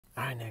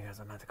right, niggas,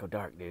 I'm about to go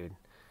dark, dude.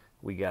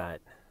 We got,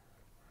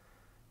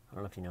 I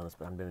don't know if you know this,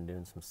 but I've been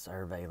doing some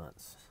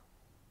surveillance.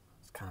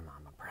 It's kind of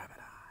on my private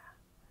eye.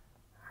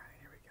 All right,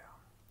 here we go.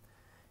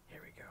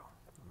 Here we go.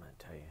 I'm going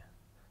to tell you.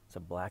 So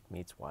black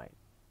meets white.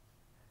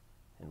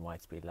 And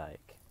whites be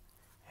like,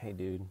 hey,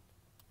 dude.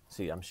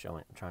 See, I'm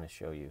trying to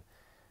show you.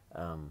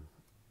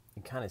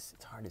 You kind of,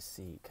 it's hard to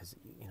see because,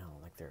 you know,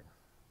 like they're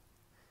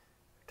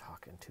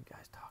talking, two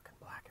guys talking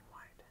black and white.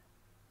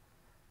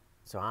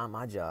 So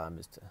my job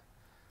is to,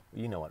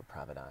 you know what a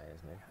private eye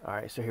is, Nick. All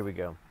right, so here we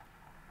go.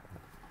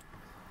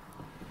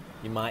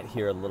 You might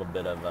hear a little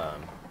bit of,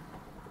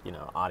 you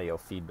know, audio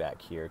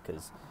feedback here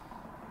because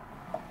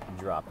I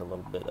dropped a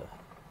little bit of,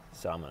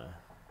 so I'm going to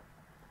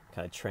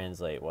kind of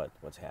translate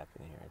what's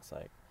happening here. It's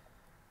like,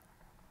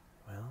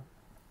 well,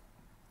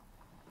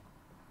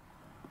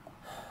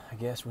 I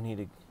guess we need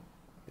to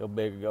go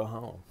big or go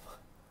home.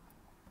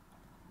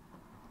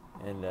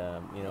 And,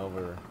 you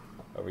know,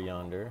 over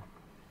yonder.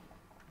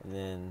 And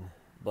then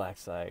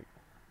black's like,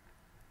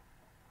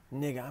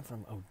 nigga, I'm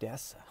from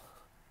Odessa.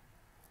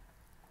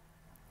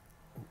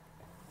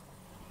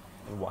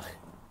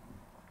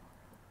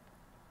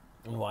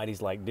 And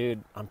Whitey's like,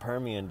 dude, I'm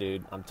Permian,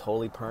 dude. I'm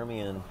totally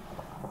Permian.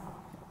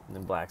 And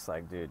then black's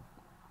like, dude,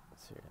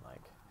 seriously,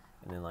 like,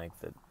 and then like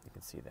you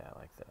can see that,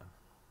 like they're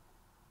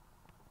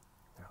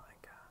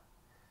like,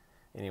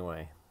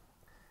 anyway,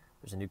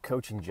 there's a new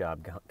coaching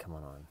job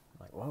coming on.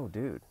 Like, whoa,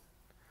 dude.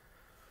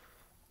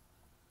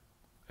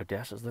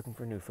 Odessa's looking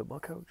for a new football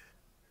coach?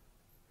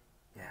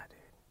 Yeah, dude.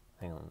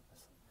 Hang on.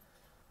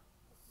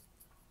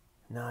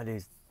 No,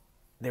 dude.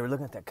 They were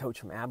looking at that coach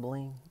from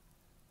Abilene.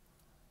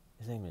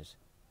 His name is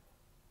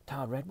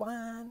Todd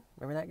Redwine.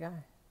 Remember that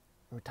guy?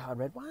 Remember Todd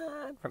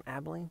Redwine from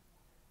Abilene?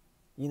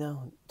 You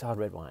know, Todd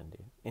Redwine,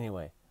 dude.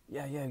 Anyway,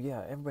 yeah.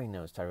 Everybody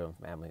knows Todd Redwine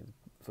from Abilene,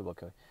 football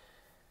coach.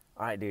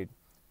 All right, dude.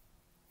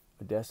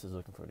 Odessa's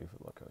looking for a new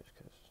football coach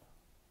because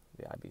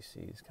the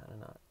IBC is kind of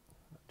not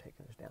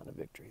taking us down the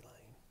victory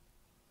lane.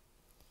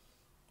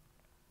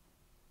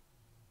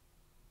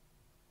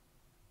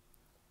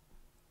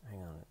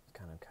 Hang on, it's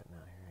kind of cutting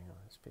out here. Hang on,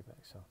 it's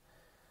feedback. So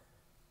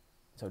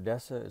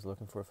Odessa is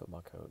looking for a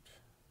football coach.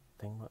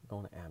 Thinking about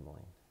going to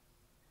Abilene.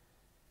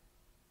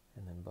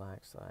 And then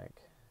black's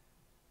like,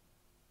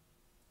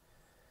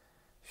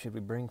 should we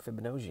bring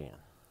Fibonojji in?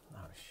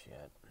 Oh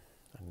shit!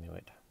 I knew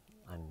it.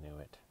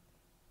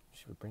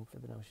 Should we bring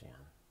Fibonojji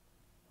in?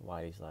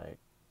 Whitey's like,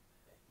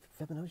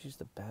 Fibonojji's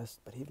the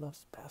best, but he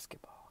loves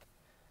basketball.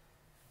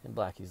 And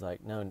Blackie's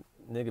like, no,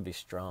 nigga be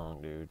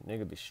strong, dude.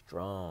 Nigga be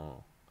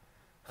strong.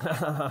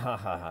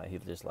 He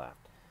just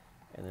laughed.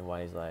 And then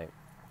Whitey's like,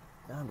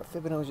 nah, but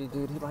Fibonojji,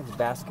 dude, he likes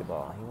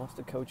basketball. He wants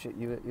to coach at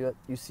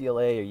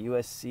UCLA or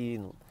USC.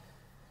 And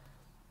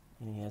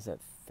he has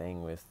that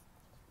thing with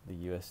the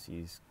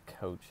USC's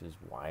coach's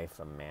wife,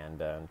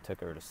 Amanda, and took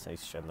her to say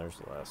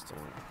Schindler's List.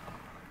 And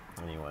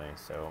anyway,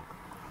 so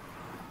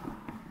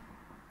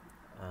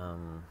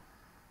I'm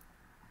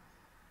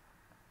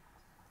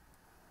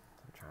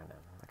trying to,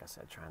 like I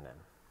said, trying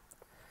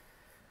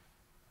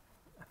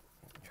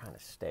to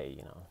stay,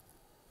 you know.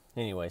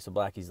 Anyway, so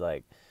Blackie's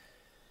like,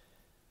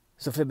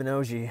 so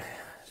Fibonojji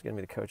is going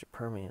to be the coach at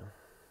Permian.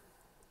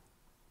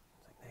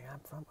 It's like, hey, I'm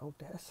from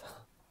Odessa.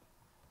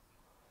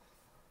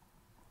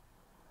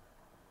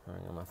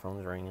 Hang on, my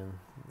phone's ringing.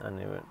 I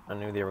knew it. I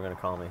knew they were going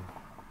to call me.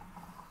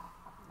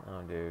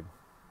 Oh, dude.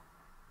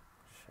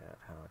 Shit,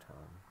 how do I tell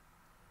him?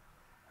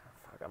 Oh,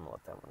 fuck, I'm going to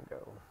let that one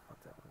go. Let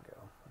that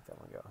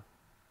one go.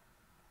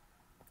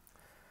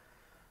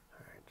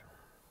 All right.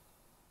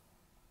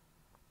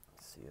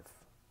 Let's see if, I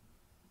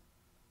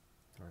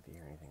don't know if you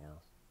hear anything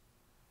else.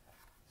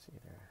 See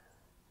there.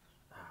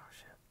 Oh,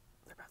 shit.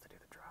 They're about to do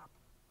the drop.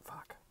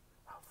 Fuck.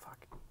 Oh,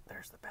 fuck.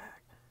 There's the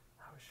bag.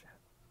 Oh, shit.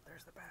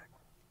 There's the bag.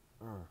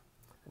 I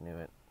knew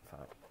it.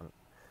 Fuck.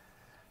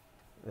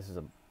 This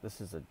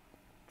is a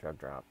drug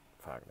drop.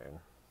 Fuck, dude.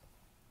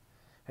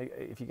 Hey,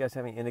 if you guys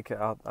have any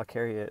indica, I'll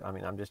carry it. I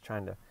mean, I'm just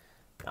trying to,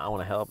 I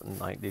want to help and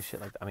like do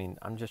shit like that. I mean,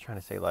 I'm just trying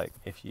to say like,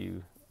 if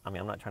you, I mean,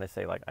 I'm not trying to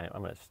say like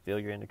I'm gonna steal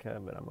your indica,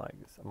 but I'm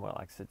more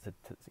like,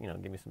 you know,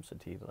 give me some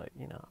sativa, like,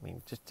 you know, I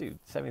mean, just dude,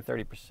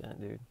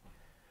 70-30%, dude.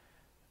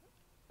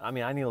 I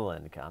mean, I need a little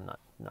indica. I'm not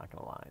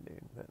gonna lie,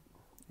 dude. But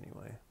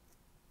anyway.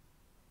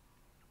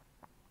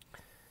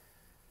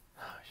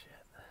 Oh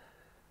shit.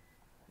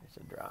 It's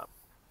a drop.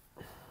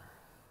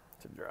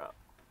 It's a drop.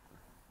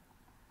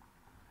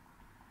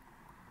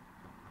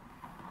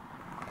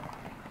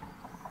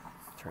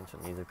 Turn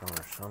some music on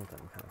or something,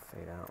 kind of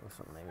fade out with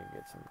something, maybe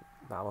get some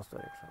Bible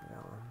study or something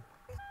going.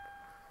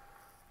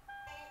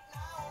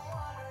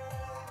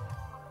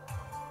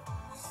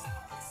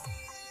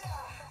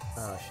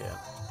 Oh shit.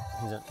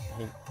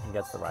 He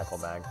gets the rifle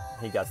bag.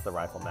 He gets the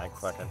rifle bag.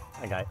 Fucking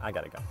I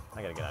gotta go.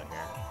 I gotta get out of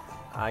here.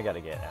 I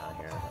gotta get out of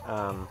here.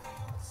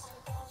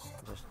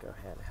 Just go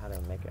ahead. How to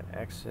make an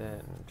exit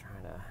and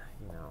trying to,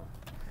 you know,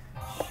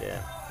 shit.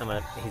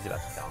 He's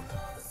about to come.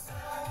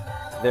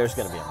 There's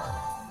gonna be a murder.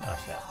 Oh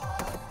shit.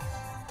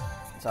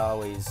 It's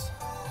always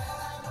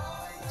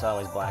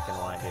black and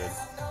white, dude.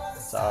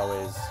 It's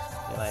always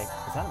You're like,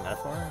 is that a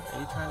metaphor? Are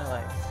you trying to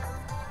like